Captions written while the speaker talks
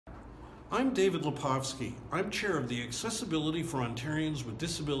I'm David Lepofsky. I'm chair of the Accessibility for Ontarians with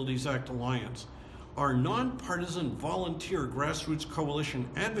Disabilities Act Alliance. Our nonpartisan volunteer grassroots coalition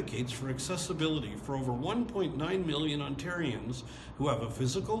advocates for accessibility for over 1.9 million Ontarians who have a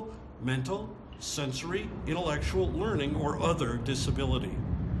physical, mental, sensory, intellectual, learning, or other disability.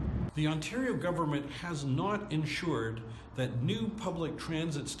 The Ontario government has not ensured that new public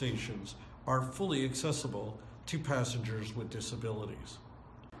transit stations are fully accessible to passengers with disabilities.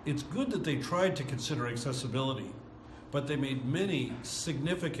 It's good that they tried to consider accessibility, but they made many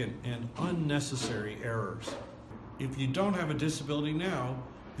significant and unnecessary errors. If you don't have a disability now,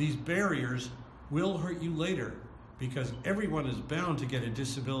 these barriers will hurt you later because everyone is bound to get a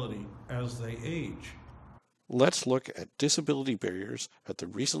disability as they age. Let's look at disability barriers at the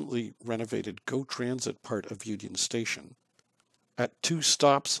recently renovated GO Transit part of Union Station. At 2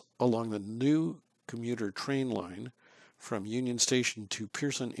 stops along the new commuter train line from Union Station to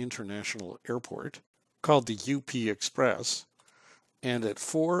Pearson International Airport, called the UP Express, and at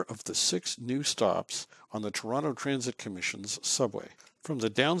 4 of the 6 new stops on the Toronto Transit Commission's subway, from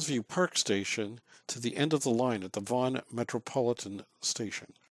the Downsview Park Station to the end of the line at the Vaughan Metropolitan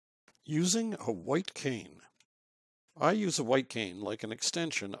Station. Using a white cane. I use a white cane like an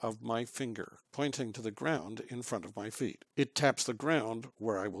extension of my finger, pointing to the ground in front of my feet. It taps the ground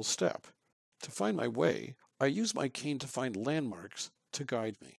where I will step. To find my way, I use my cane to find landmarks to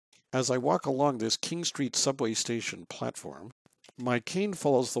guide me. As I walk along this King Street subway station platform, my cane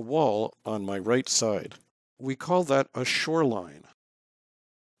follows the wall on my right side. We call that a shoreline.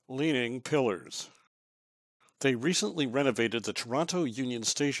 Leaning pillars. They recently renovated the Toronto Union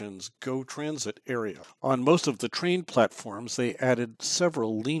Station's GO Transit area. On most of the train platforms, they added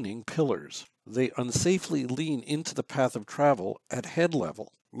several leaning pillars. They unsafely lean into the path of travel at head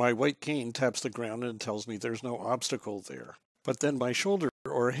level. My white cane taps the ground and tells me there's no obstacle there. But then my shoulder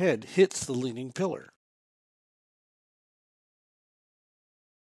or head hits the leaning pillar.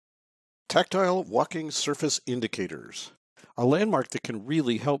 Tactile walking surface indicators. A landmark that can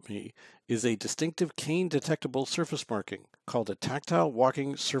really help me is a distinctive cane-detectable surface marking called a tactile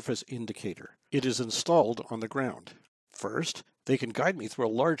walking surface indicator. It is installed on the ground. First, they can guide me through a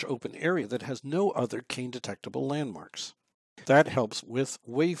large open area that has no other cane-detectable landmarks. That helps with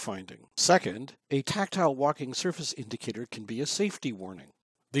wayfinding. Second, a tactile walking surface indicator can be a safety warning.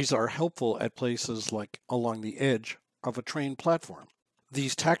 These are helpful at places like along the edge of a train platform.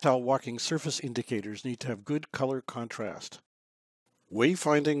 These tactile walking surface indicators need to have good color contrast.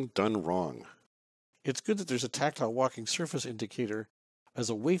 Wayfinding done wrong. It's good that there's a tactile walking surface indicator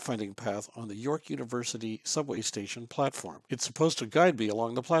as a wayfinding path on the York University subway station platform. It's supposed to guide me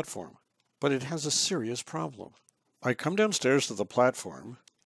along the platform, but it has a serious problem. I come downstairs to the platform.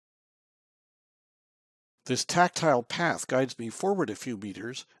 This tactile path guides me forward a few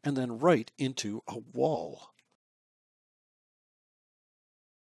meters and then right into a wall.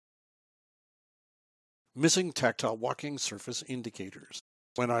 Missing tactile walking surface indicators.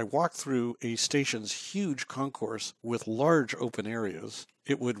 When I walk through a station's huge concourse with large open areas,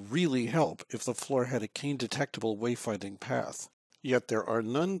 it would really help if the floor had a cane-detectable wayfinding path. Yet there are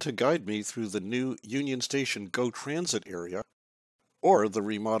none to guide me through the new Union Station GO Transit area or the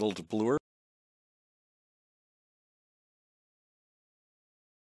remodeled Bloor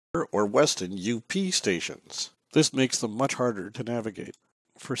or Weston UP stations. This makes them much harder to navigate.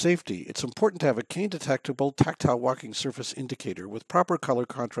 For safety, it's important to have a cane-detectable tactile walking surface indicator with proper color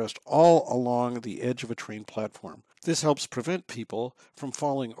contrast all along the edge of a train platform. This helps prevent people from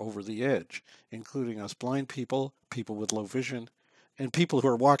falling over the edge, including us blind people, people with low vision, and people who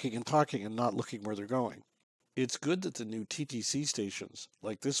are walking and talking and not looking where they're going. It's good that the new TTC stations,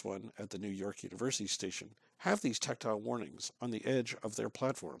 like this one at the New York University station, have these tactile warnings on the edge of their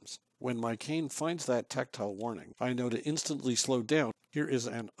platforms. When my cane finds that tactile warning, I know to instantly slow down. Here is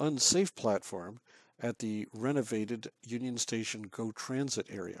an unsafe platform at the renovated Union Station GO Transit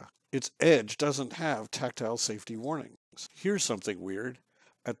area. Its edge doesn't have tactile safety warnings. Here's something weird.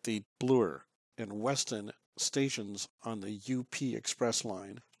 At the Bloor and Weston stations on the UP Express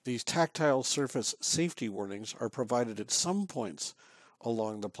line, these tactile surface safety warnings are provided at some points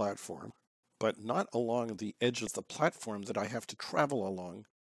along the platform, but not along the edge of the platform that I have to travel along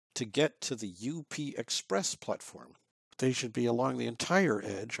to get to the UP Express platform. They should be along the entire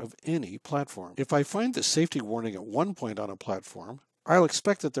edge of any platform. If I find the safety warning at one point on a platform, I'll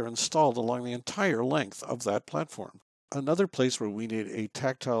expect that they're installed along the entire length of that platform. Another place where we need a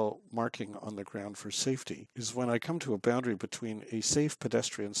tactile marking on the ground for safety is when I come to a boundary between a safe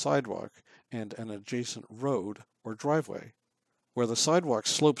pedestrian sidewalk and an adjacent road or driveway. Where the sidewalk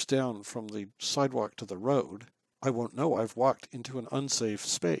slopes down from the sidewalk to the road, I won't know I've walked into an unsafe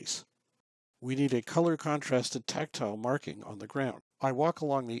space. We need a color-contrasted tactile marking on the ground. I walk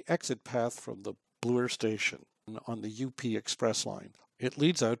along the exit path from the Bloor station on the UP Express line. It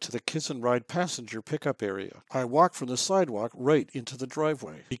leads out to the Kiss and Ride passenger pickup area. I walk from the sidewalk right into the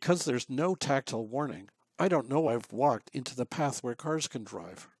driveway. Because there's no tactile warning, I don't know I've walked into the path where cars can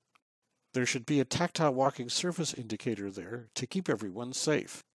drive. There should be a tactile walking surface indicator there to keep everyone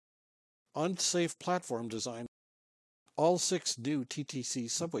safe. Unsafe platform design. All 6 new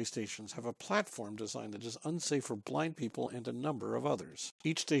TTC subway stations have a platform design that is unsafe for blind people and a number of others.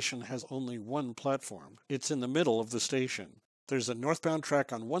 Each station has only one platform. It's in the middle of the station. There's a northbound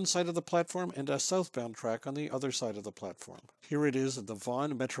track on one side of the platform and a southbound track on the other side of the platform. Here it is at the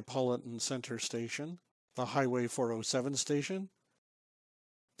Vaughan Metropolitan Center Station, the Highway 407 Station,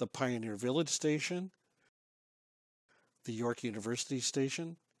 the Pioneer Village Station, the York University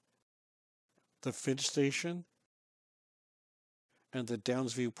Station, the Finch Station, and the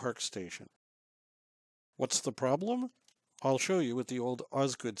Downsview Park Station. What's the problem? I'll show you at the old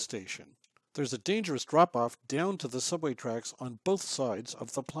Osgood Station. There's a dangerous drop-off down to the subway tracks on both sides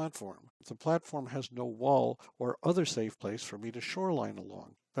of the platform. The platform has no wall or other safe place for me to shoreline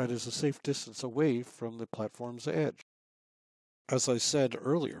along. That is a safe distance away from the platform's edge. As I said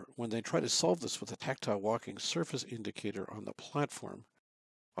earlier, when they try to solve this with a tactile walking surface indicator on the platform,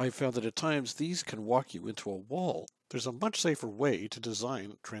 I found that at times these can walk you into a wall. There's a much safer way to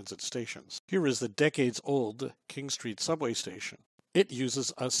design transit stations. Here is the decades-old King Street subway station. It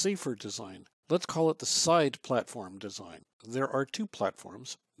uses a safer design. Let's call it the side platform design. There are 2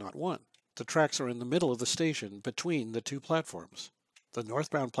 platforms, not one. The tracks are in the middle of the station between the 2 platforms. The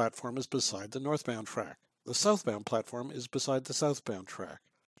northbound platform is beside the northbound track. The southbound platform is beside the southbound track.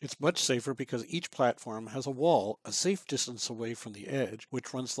 It's much safer because each platform has a wall a safe distance away from the edge,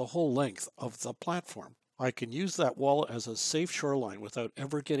 which runs the whole length of the platform. I can use that wall as a safe shoreline without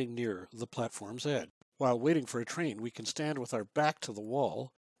ever getting near the platform's edge. While waiting for a train, we can stand with our back to the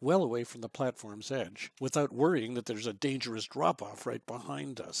wall, well away from the platform's edge, without worrying that there's a dangerous drop-off right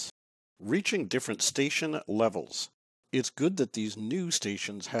behind us. Reaching different station levels. It's good that these new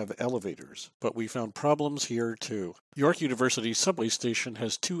stations have elevators, but we found problems here too. York University subway station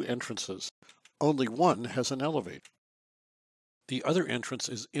has 2 entrances. Only one has an elevator. The other entrance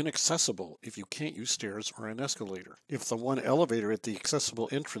is inaccessible if you can't use stairs or an escalator. If the one elevator at the accessible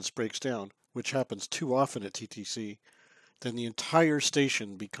entrance breaks down, which happens too often at TTC, then the entire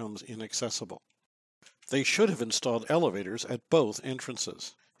station becomes inaccessible. They should have installed elevators at both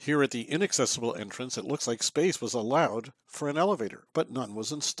entrances. Here at the inaccessible entrance, it looks like space was allowed for an elevator, but none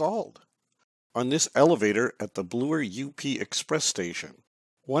was installed. On this elevator at the Bloor UP Express station,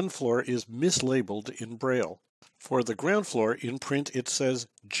 one floor is mislabeled in Braille. For the ground floor, in print it says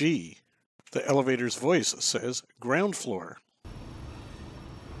G. The elevator's voice says ground floor.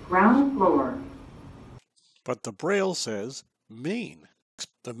 Ground floor. But the Braille says main.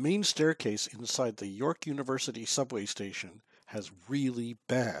 The main staircase inside the York University subway station has really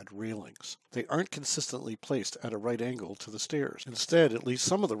bad railings. They aren't consistently placed at a right angle to the stairs. Instead, at least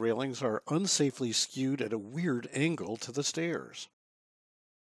some of the railings are unsafely skewed at a weird angle to the stairs.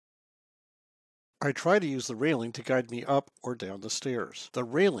 I try to use the railing to guide me up or down the stairs. The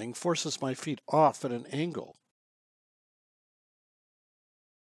railing forces my feet off at an angle.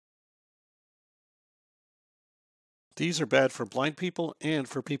 These are bad for blind people and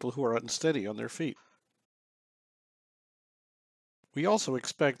for people who are unsteady on their feet. We also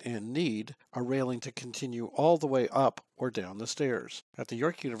expect and need a railing to continue all the way up or down the stairs. At the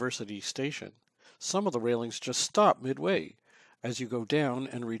York University station, some of the railings just stop midway as you go down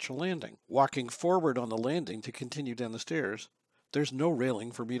and reach a landing. Walking forward on the landing to continue down the stairs, there's no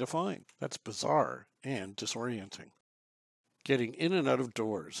railing for me to find. That's bizarre and disorienting. Getting in and out of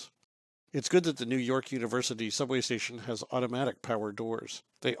doors. It's good that the new York University subway station has automatic power doors.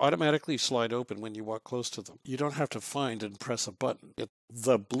 They automatically slide open when you walk close to them. You don't have to find and press a button.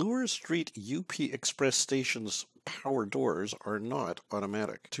 The Bloor Street UP Express station's power doors are not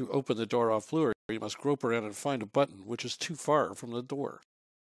automatic. To open the door off Bloor, you must grope around and find a button which is too far from the door.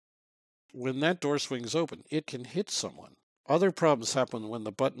 When that door swings open, it can hit someone. Other problems happen when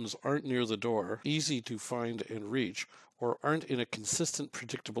the buttons aren't near the door, easy to find and reach, or aren't in a consistent,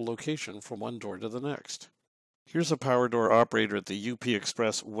 predictable location from one door to the next. Here's a power door operator at the UP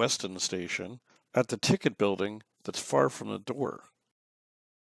Express Weston station at the ticket building that's far from the door.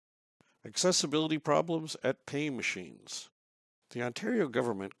 Accessibility problems at pay machines. The Ontario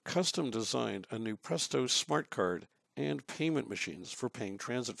government custom designed a new Presto smart card and payment machines for paying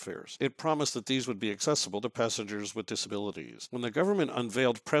transit fares. It promised that these would be accessible to passengers with disabilities. When the government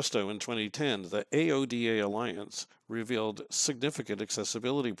unveiled Presto in 2010, the AODA Alliance revealed significant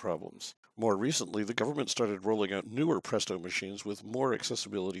accessibility problems. More recently, the government started rolling out newer Presto machines with more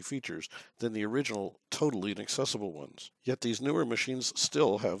accessibility features than the original totally inaccessible ones. Yet these newer machines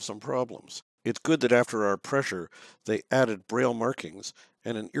still have some problems. It's good that after our pressure, they added braille markings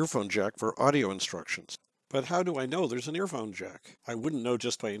and an earphone jack for audio instructions. But how do I know there's an earphone jack? I wouldn't know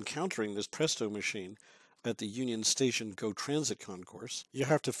just by encountering this Presto machine at the Union Station Go Transit concourse. You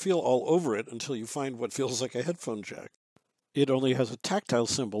have to feel all over it until you find what feels like a headphone jack. It only has a tactile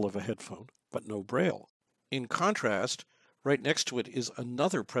symbol of a headphone, but no braille. In contrast, right next to it is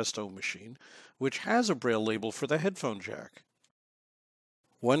another Presto machine, which has a braille label for the headphone jack.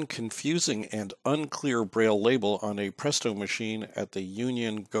 One confusing and unclear braille label on a Presto machine at the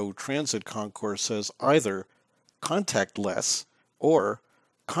Union Go Transit concourse says either contactless or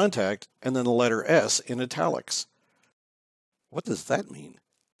contact and then the letter S in italics. What does that mean?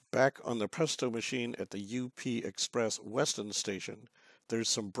 Back on the Presto machine at the UP Express Weston station, there's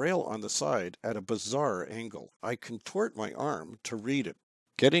some braille on the side at a bizarre angle. I contort my arm to read it.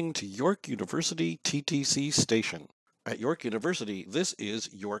 Getting to York University TTC station. At York University, this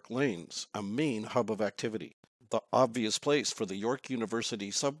is York Lanes, a main hub of activity. The obvious place for the York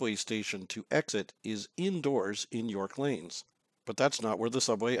University subway station to exit is indoors in York Lanes. But that's not where the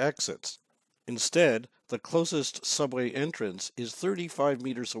subway exits. Instead, the closest subway entrance is 35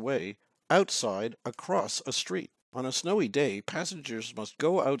 meters away, outside across a street. On a snowy day, passengers must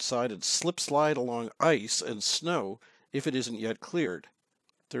go outside and slip-slide along ice and snow if it isn't yet cleared.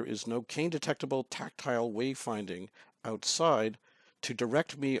 There is no cane-detectable tactile wayfinding outside to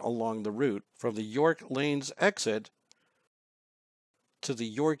direct me along the route from the York Lanes exit to the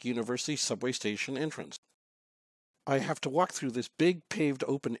York University subway station entrance. I have to walk through this big paved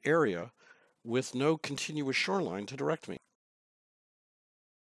open area with no continuous shoreline to direct me.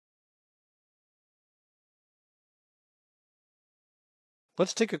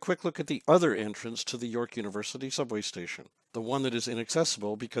 Let's take a quick look at the other entrance to the York University subway station, the one that is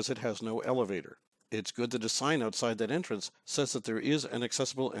inaccessible because it has no elevator. It's good that a sign outside that entrance says that there is an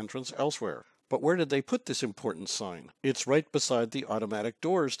accessible entrance elsewhere. But where did they put this important sign? It's right beside the automatic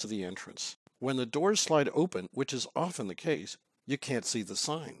doors to the entrance. When the doors slide open, which is often the case, you can't see the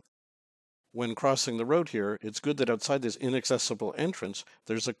sign. When crossing the road here, it's good that outside this inaccessible entrance,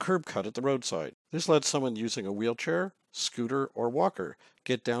 there's a curb cut at the roadside. This lets someone using a wheelchair, scooter, or walker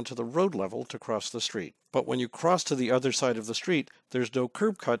get down to the road level to cross the street. But when you cross to the other side of the street, there's no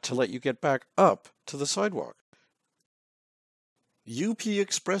curb cut to let you get back up to the sidewalk. UP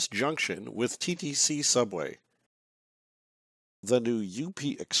Express Junction with TTC Subway. The new UP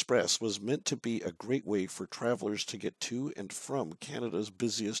Express was meant to be a great way for travelers to get to and from Canada's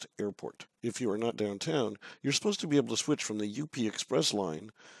busiest airport. If you are not downtown, you're supposed to be able to switch from the UP Express line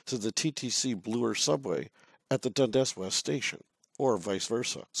to the TTC Bloor subway at the Dundas West station, or vice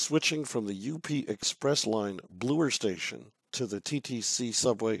versa. Switching from the UP Express line Bloor station to the TTC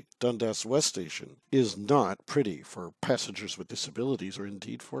subway Dundas West station is not pretty for passengers with disabilities or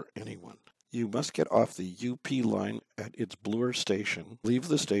indeed for anyone. You must get off the UP line at its Bloor station, leave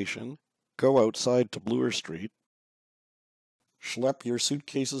the station, go outside to Bloor Street, schlep your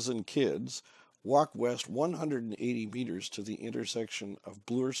suitcases and kids, walk west 180 meters to the intersection of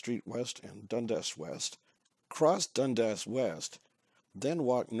Bloor Street West and Dundas West, cross Dundas West, then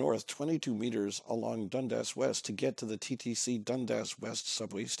walk north 22 meters along Dundas West to get to the TTC Dundas West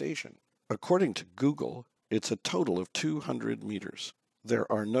subway station. According to Google, it's a total of 200 meters.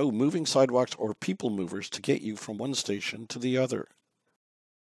 There are no moving sidewalks or people movers to get you from one station to the other.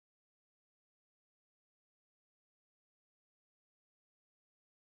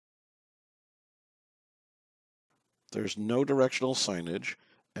 There's no directional signage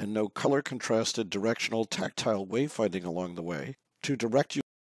and no color-contrasted directional tactile wayfinding along the way to direct you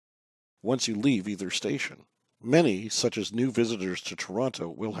once you leave either station. Many, such as new visitors to Toronto,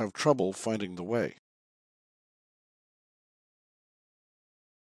 will have trouble finding the way.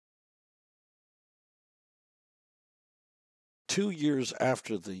 Two years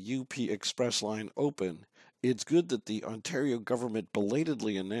after the UP Express line opened, it's good that the Ontario government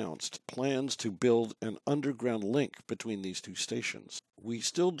belatedly announced plans to build an underground link between these two stations. We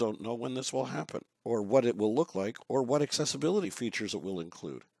still don't know when this will happen, or what it will look like, or what accessibility features it will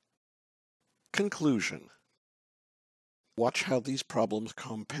include. Conclusion. Watch how these problems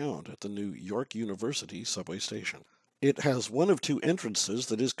compound at the new York University subway station. It has one of two entrances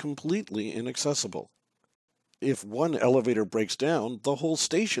that is completely inaccessible. If one elevator breaks down, the whole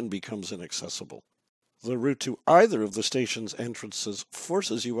station becomes inaccessible. The route to either of the station's entrances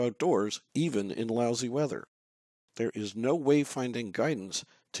forces you outdoors, even in lousy weather. There is no wayfinding guidance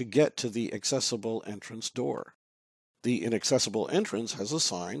to get to the accessible entrance door. The inaccessible entrance has a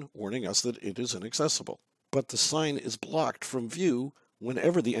sign warning us that it is inaccessible, but the sign is blocked from view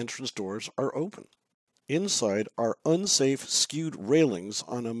whenever the entrance doors are open. Inside are unsafe skewed railings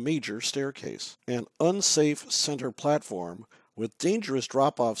on a major staircase, an unsafe center platform with dangerous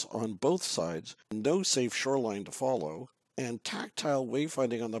drop-offs on both sides, no safe shoreline to follow, and tactile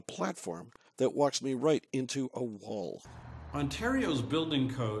wayfinding on the platform that walks me right into a wall. Ontario's building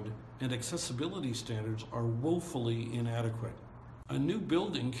code and accessibility standards are woefully inadequate. A new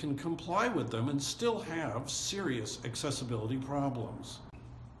building can comply with them and still have serious accessibility problems.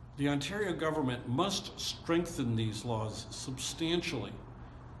 The Ontario government must strengthen these laws substantially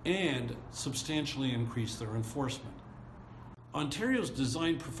and substantially increase their enforcement. Ontario's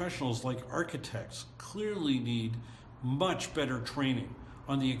design professionals like architects clearly need much better training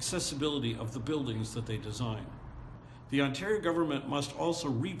on the accessibility of the buildings that they design. The Ontario government must also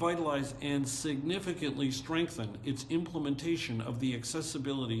revitalize and significantly strengthen its implementation of the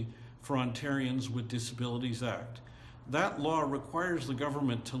Accessibility for Ontarians with Disabilities Act. That law requires the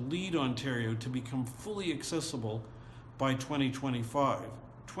government to lead Ontario to become fully accessible by 2025,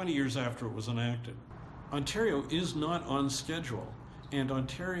 20 years after it was enacted. Ontario is not on schedule, and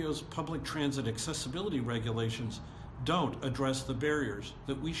Ontario's public transit accessibility regulations don't address the barriers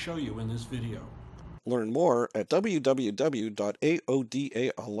that we show you in this video. Learn more at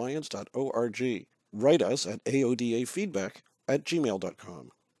www.aodaalliance.org. Write us at aodafeedback@gmail.com.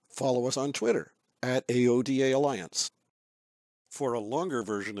 Follow us on Twitter at AODA Alliance. For a longer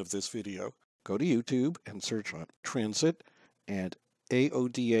version of this video, go to YouTube and search on Transit and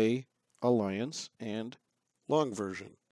AODA Alliance and long version.